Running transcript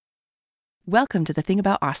Welcome to The Thing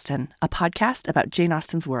About Austen, a podcast about Jane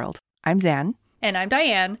Austen's world. I'm Zan. And I'm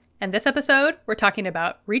Diane. And this episode, we're talking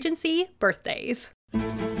about Regency birthdays.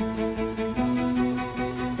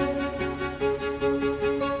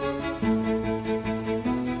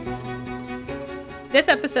 This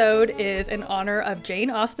episode is in honor of Jane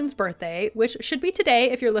Austen's birthday, which should be today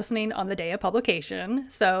if you're listening on the day of publication.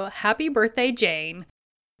 So happy birthday, Jane.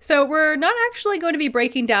 So we're not actually going to be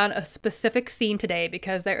breaking down a specific scene today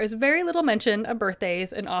because there is very little mention of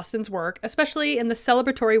birthdays in Austen's work, especially in the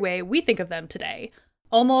celebratory way we think of them today.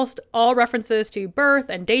 Almost all references to birth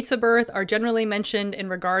and dates of birth are generally mentioned in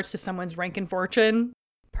regards to someone's rank and fortune.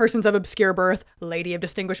 Persons of obscure birth, lady of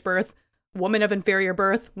distinguished birth, woman of inferior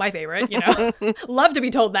birth, my favorite, Love to be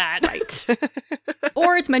told that. Right.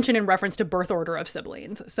 Or it's mentioned in reference to birth order of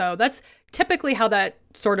siblings. So that's typically how that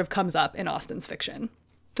sort of comes up in Austen's fiction.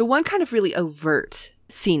 The one kind of really overt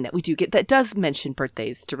scene that we do get that does mention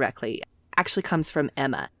birthdays directly actually comes from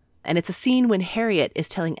Emma. And it's a scene when Harriet is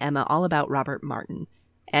telling Emma all about Robert Martin.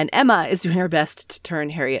 And Emma is doing her best to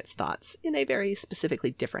turn Harriet's thoughts in a very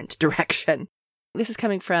specifically different direction. This is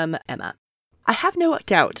coming from Emma. I have no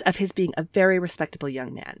doubt of his being a very respectable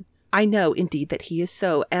young man. I know, indeed, that he is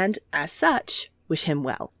so, and, as such, wish him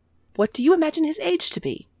well. What do you imagine his age to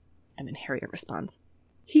be? And then Harriet responds,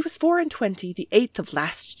 He was 24 the 8th of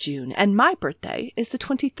last June, and my birthday is the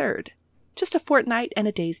 23rd. Just a fortnight and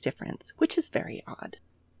a day's difference, which is very odd.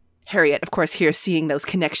 Harriet, of course, here seeing those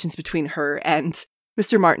connections between her and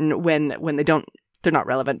Mr. Martin when they're not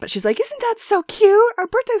relevant, but she's like, isn't that so cute? Our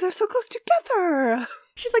birthdays are so close together.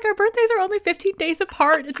 She's like, our birthdays are only 15 days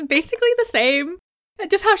apart. It's basically the same. And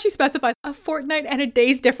just how she specifies a fortnight and a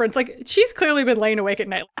day's difference. Like, she's clearly been laying awake at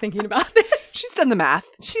night thinking about this. She's done the math.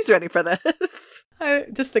 She's ready for this. I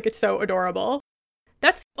just think it's so adorable.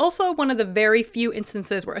 That's also one of the very few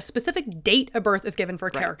instances where a specific date of birth is given for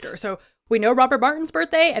a character. Right. So we know Robert Martin's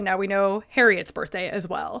birthday, and now we know Harriet's birthday as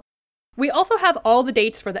well. We also have all the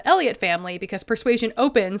dates for the Elliot family because Persuasion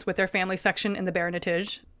opens with their family section in the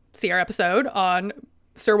Baronetage. See our episode on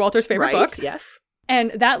Sir Walter's favorite book. Yes.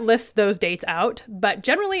 And that lists those dates out, but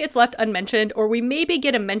generally it's left unmentioned, or we maybe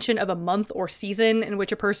get a mention of a month or season in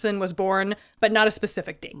which a person was born, but not a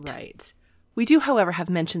specific date. Right. We do, however, have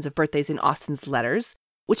mentions of birthdays in Austen's letters,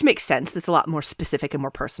 which makes sense. That's a lot more specific and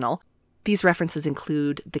more personal. These references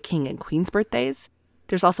include the King and Queen's birthdays.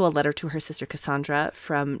 There's also a letter to her sister Cassandra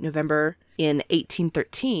from November in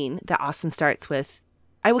 1813 that Austen starts with,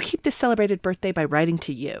 I will keep this celebrated birthday by writing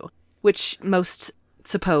to you, which most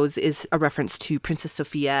suppose is a reference to Princess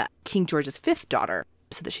Sophia, King George's fifth daughter,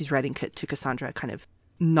 so that she's writing to Cassandra, kind of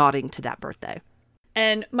nodding to that birthday.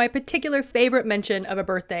 And my particular favorite mention of a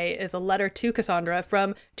birthday is a letter to Cassandra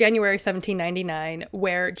from January 1799,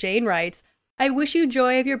 where Jane writes, I wish you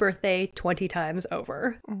joy of your birthday 20 times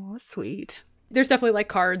over. Oh, sweet. There's definitely like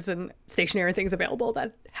cards and stationery and things available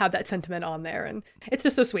that have that sentiment on there. And it's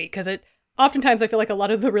just so sweet because oftentimes I feel like a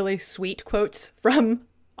lot of the really sweet quotes from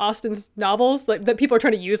Austen's novels that people are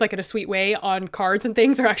trying to use like in a sweet way on cards and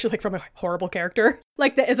things are actually like from a horrible character.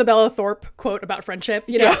 Like the Isabella Thorpe quote about friendship,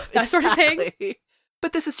 that sort of thing.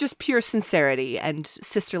 But this is just pure sincerity and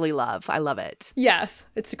sisterly love. I love it. Yes,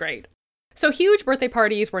 it's great. So huge birthday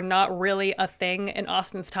parties were not really a thing in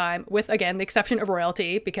Austen's time, with, again, the exception of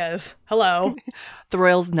royalty, because, hello. The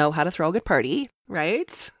royals know how to throw a good party,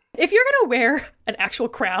 right? If you're going to wear an actual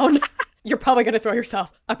crown, you're probably going to throw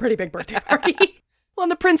yourself a pretty big birthday party. Well,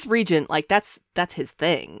 and the Prince Regent, like, that's his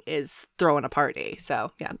thing, is throwing a party.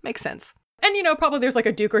 So, yeah, makes sense. And, probably there's like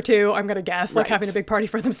a duke or two, I'm going to guess, like having a big party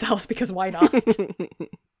for themselves, because why not?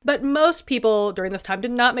 But most people during this time did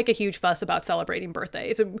not make a huge fuss about celebrating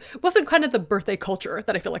birthdays. It wasn't kind of the birthday culture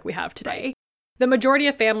that I feel like we have today. Right. The majority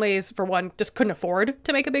of families, for one, just couldn't afford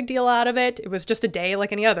to make a big deal out of it. It was just a day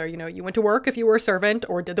like any other. You went to work if you were a servant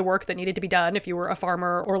or did the work that needed to be done if you were a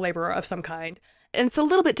farmer or laborer of some kind. And it's a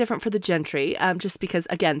little bit different for the gentry, just because,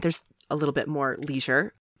 again, there's a little bit more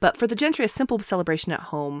leisure. But for the gentry, a simple celebration at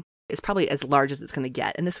home is probably as large as it's going to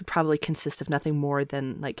get. And this would probably consist of nothing more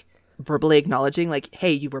than, like, verbally acknowledging, like,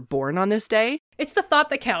 hey, you were born on this day. It's the thought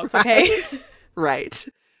that counts, okay? Right. Right.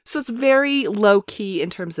 So it's very low key in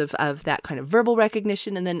terms of that kind of verbal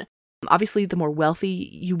recognition. And then obviously the more wealthy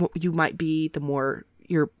you might be, the more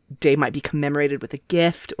your day might be commemorated with a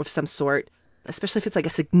gift of some sort, especially if it's like a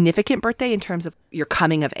significant birthday in terms of your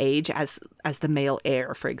coming of age as the male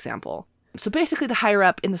heir, for example. So basically the higher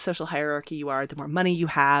up in the social hierarchy you are, the more money you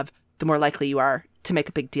have, the more likely you are to make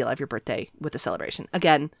a big deal of your birthday with a celebration.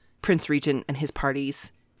 Again, Prince Regent and his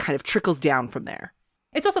parties kind of trickles down from there.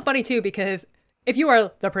 It's also funny, too, because if you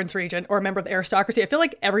are the Prince Regent or a member of the aristocracy, I feel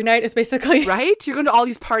like every night is basically... Right? You're going to all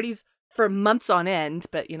these parties for months on end,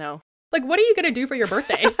 but, Like, what are you going to do for your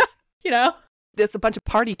birthday? You know? It's a bunch of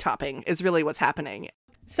party topping is really what's happening.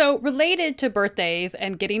 So related to birthdays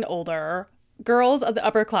and getting older, girls of the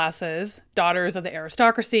upper classes, daughters of the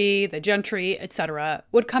aristocracy, the gentry, etc.,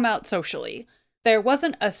 would come out socially. There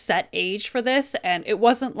wasn't a set age for this, and it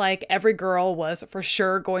wasn't like every girl was for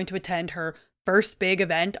sure going to attend her first big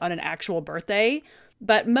event on an actual birthday,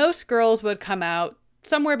 but most girls would come out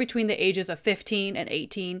somewhere between the ages of 15 and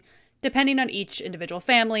 18, depending on each individual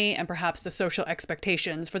family and perhaps the social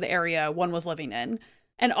expectations for the area one was living in.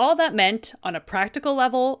 And all that meant, on a practical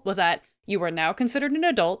level, was that you were now considered an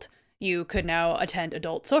adult, you could now attend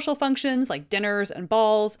adult social functions like dinners and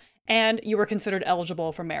balls, and you were considered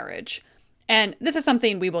eligible for marriage. And this is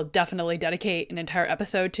something we will definitely dedicate an entire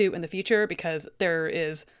episode to in the future because there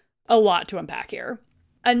is a lot to unpack here.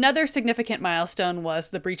 Another significant milestone was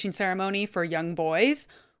the breaching ceremony for young boys,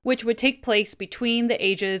 which would take place between the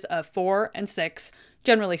ages of 4 and 6,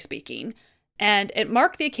 generally speaking. And it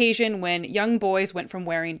marked the occasion when young boys went from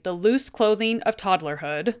wearing the loose clothing of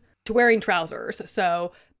toddlerhood to wearing trousers.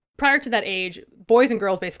 So prior to that age, boys and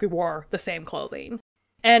girls basically wore the same clothing.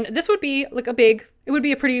 And this would be like it would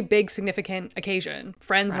be a pretty big, significant occasion.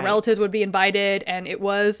 Friends and relatives would be invited, and it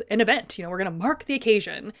was an event. You know, we're going to mark the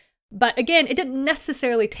occasion. But again, it didn't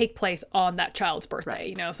necessarily take place on that child's birthday,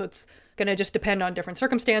 you know, so it's going to just depend on different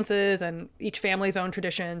circumstances and each family's own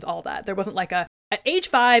traditions, all that. There wasn't like at age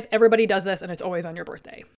 5, everybody does this and it's always on your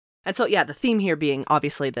birthday. And so, yeah, the theme here being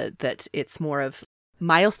obviously that it's more of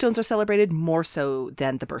milestones are celebrated more so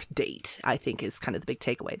than the birth date, I think is kind of the big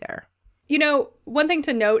takeaway there. You know, one thing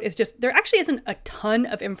to note is just there actually isn't a ton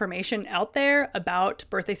of information out there about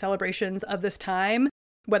birthday celebrations of this time,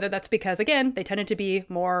 whether that's because, again, they tended to be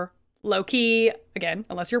more low-key, again,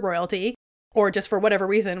 unless you're royalty, or just for whatever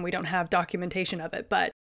reason, we don't have documentation of it.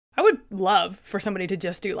 But I would love for somebody to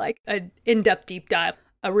just do like an in-depth deep dive,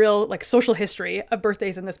 a real like social history of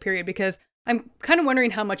birthdays in this period, because I'm kind of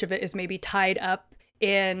wondering how much of it is maybe tied up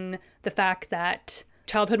in the fact that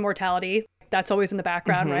childhood mortality, that's always in the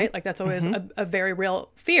background, right? Like that's always a very real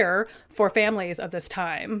fear for families of this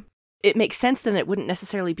time. It makes sense then it wouldn't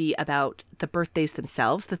necessarily be about the birthdays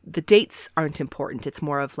themselves. The dates aren't important. It's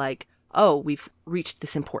more of like, oh, we've reached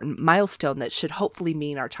this important milestone that should hopefully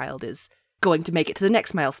mean our child is going to make it to the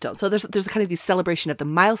next milestone. So there's kind of this celebration of the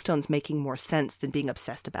milestones making more sense than being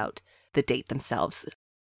obsessed about the date themselves.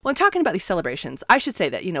 When talking about these celebrations, I should say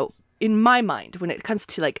that, you know, in my mind, when it comes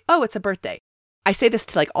to like, oh, it's a birthday, I say this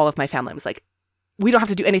to like all of my family. I was like, we don't have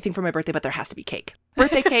to do anything for my birthday, but there has to be cake.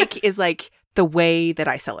 Birthday cake is like the way that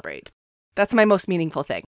I celebrate. That's my most meaningful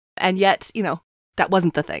thing. And yet, you know, that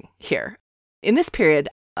wasn't the thing here. In this period,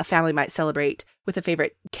 a family might celebrate with a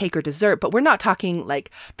favorite cake or dessert, but we're not talking like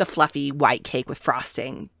the fluffy white cake with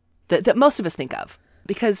frosting that most of us think of,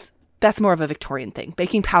 because that's more of a Victorian thing.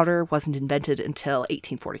 Baking powder wasn't invented until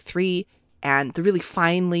 1843, and the really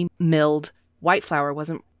finely milled white flour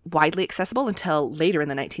wasn't widely accessible until later in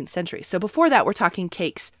the 19th century. So before that, we're talking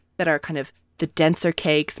cakes that are kind of the denser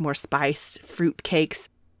cakes, more spiced fruit cakes.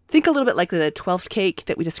 Think a little bit like the 12th cake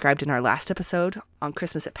that we described in our last episode on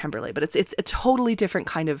Christmas at Pemberley, but it's a totally different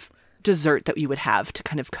kind of dessert that you would have to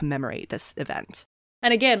kind of commemorate this event.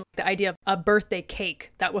 And again, the idea of a birthday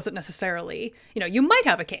cake, that wasn't necessarily, you know, you might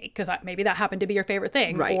have a cake because maybe that happened to be your favorite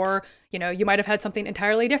thing. Right. Or, you know, you might have had something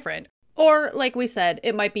entirely different. Or, like we said,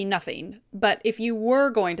 it might be nothing. But if you were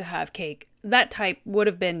going to have cake, that type would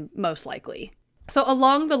have been most likely. So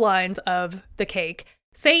along the lines of the cake,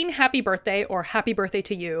 saying happy birthday or happy birthday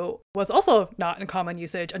to you was also not in common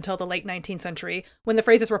usage until the late 19th century, when the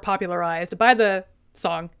phrases were popularized by the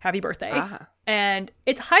song Happy Birthday. And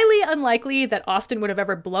it's highly unlikely that Austen would have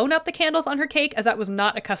ever blown out the candles on her cake, as that was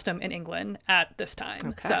not a custom in England at this time.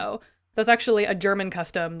 Okay. So that's actually a German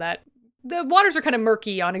custom that the waters are kind of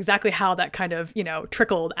murky on exactly how that kind of, you know,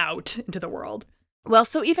 trickled out into the world. Well,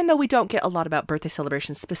 so even though we don't get a lot about birthday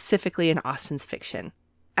celebrations specifically in Austen's fiction,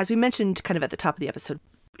 as we mentioned kind of at the top of the episode,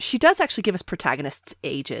 she does actually give us protagonists'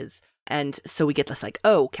 ages. And so we get this like,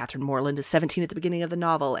 oh, Catherine Morland is 17 at the beginning of the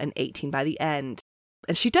novel and 18 by the end.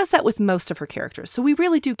 And she does that with most of her characters. So we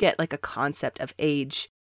really do get like a concept of age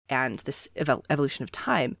and this evolution of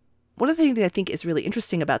time. One of the things that I think is really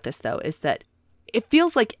interesting about this, though, is that it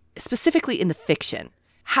feels like, specifically in the fiction,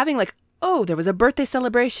 having like, oh, there was a birthday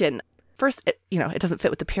celebration. First, it doesn't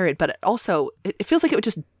fit with the period, but it feels like it would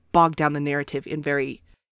just bog down the narrative in very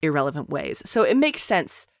irrelevant ways. So it makes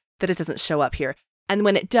sense that it doesn't show up here. And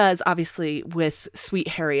when it does, obviously, with Sweet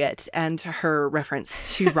Harriet and her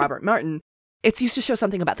reference to Robert Martin, it's used to show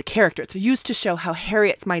something about the character. It's used to show how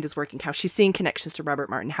Harriet's mind is working, how she's seeing connections to Robert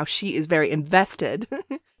Martin, how she is very invested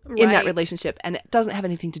in that relationship. And it doesn't have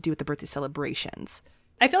anything to do with the birthday celebrations.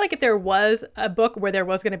 I feel like if there was a book where there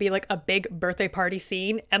was going to be like a big birthday party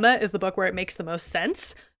scene, Emma is the book where it makes the most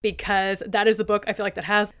sense, because that is the book I feel like that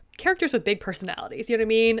has characters with big personalities. You know what I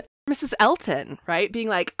mean? Mrs. Elton, right? Being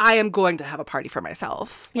like, I am going to have a party for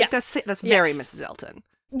myself. Like, Yes. That's very Yes. Mrs. Elton.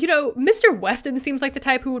 You know, Mr. Weston seems like the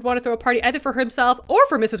type who would want to throw a party either for himself or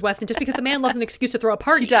for Mrs. Weston, just because the man loves an excuse to throw a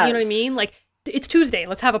party. He does. You know what I mean? Like, it's Tuesday,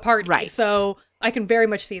 let's have a party. Right. So I can very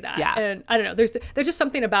much see that. Yeah. And I don't know, there's just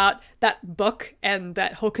something about that book and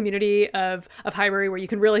that whole community of Highbury where you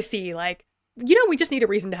can really see, like, you know, we just need a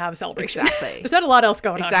reason to have a celebration. Exactly. There's not a lot else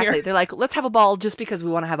going on Exactly. here. They're like, let's have a ball just because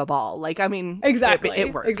we want to have a ball. Like, I mean, Exactly.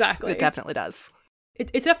 It works. Exactly. It definitely does.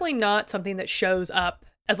 It's definitely not something that shows up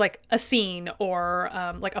as like a scene or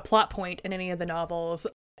like a plot point in any of the novels.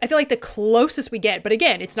 I feel like the closest we get, but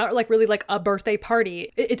again, it's not like really like a birthday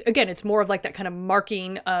party. It's more of like that kind of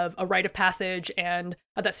marking of a rite of passage and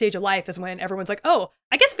at that stage of life is when everyone's like, oh,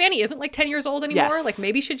 I guess Fanny isn't like 10 years old anymore. Yes. Like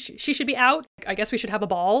maybe she should be out. I guess we should have a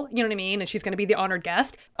ball. You know what I mean? And she's going to be the honored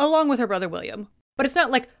guest along with her brother William. But it's not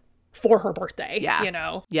like for her birthday, Yeah. you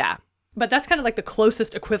know? Yeah. But that's kind of like the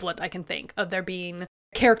closest equivalent I can think of there being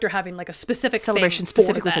character having like a specific Celebration thing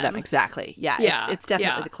specifically for them. Exactly. Yeah. Yeah, It's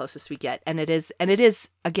definitely yeah. the closest we get. And it is,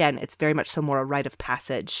 again, it's very much so more a rite of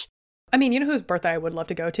passage. I mean, you know whose birthday I would love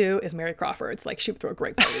to go to is Mary Crawford's. Like, she would throw a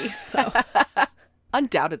great party. So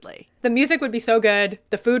Undoubtedly. the music would be so good.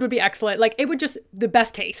 The food would be excellent. Like, it would just, the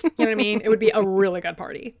best taste. You know what I mean? It would be a really good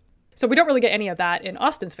party. So we don't really get any of that in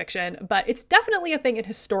Austen's fiction, but it's definitely a thing in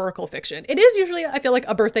historical fiction. It is usually, I feel like,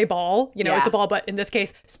 a birthday ball. You know, it's Yeah. a ball, but in this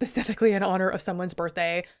case, specifically in honor of someone's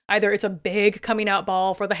birthday. Either it's a big coming out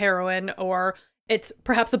ball for the heroine, or it's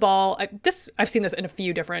perhaps a ball. I've seen this in a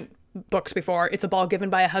few different books before. It's a ball given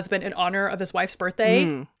by a husband in honor of his wife's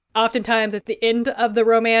birthday. Oftentimes it's the end of the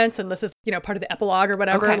romance, and this is, you know, part of the epilogue or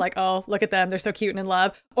whatever. Okay. Like, oh, look at them, they're so cute and in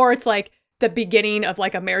love. Or it's like the beginning of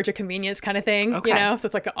like a marriage of convenience kind of thing, Okay. you know? So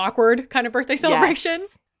it's like an awkward kind of birthday celebration. Yes.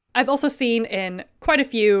 I've also seen in quite a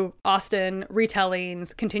few Austen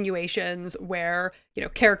retellings, continuations where, you know,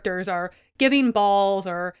 characters are giving balls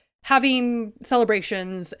or having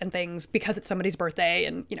celebrations and things because it's somebody's birthday,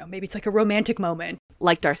 and, you know, maybe it's like a romantic moment.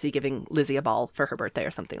 Like Darcy giving Lizzie a ball for her birthday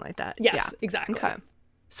or something like that. Yes, Yeah. exactly. Okay.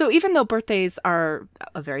 So even though birthdays are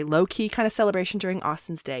a very low-key kind of celebration during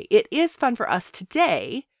Austen's day, it is fun for us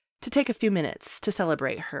today to take a few minutes to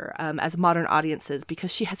celebrate her as modern audiences,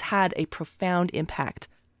 because she has had a profound impact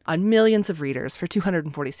on millions of readers for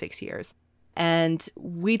 246 years. And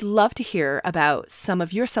we'd love to hear about some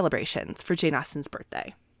of your celebrations for Jane Austen's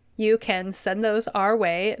birthday. You can send those our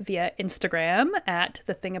way via Instagram at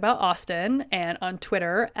The Thing About Austen and on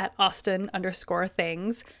Twitter at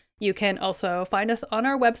Austen_things. You can also find us on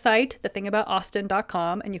our website,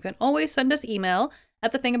 thethingaboutausten.com, and you can always send us email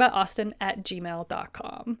at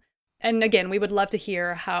thethingaboutausten@gmail.com. And again, we would love to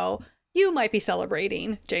hear how you might be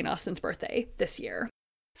celebrating Jane Austen's birthday this year.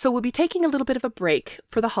 So we'll be taking a little bit of a break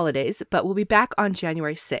for the holidays, but we'll be back on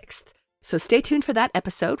January 6th. So stay tuned for that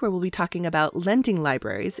episode where we'll be talking about lending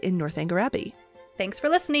libraries in Northanger Abbey. Thanks for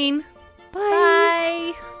listening.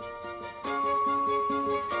 Bye. Bye.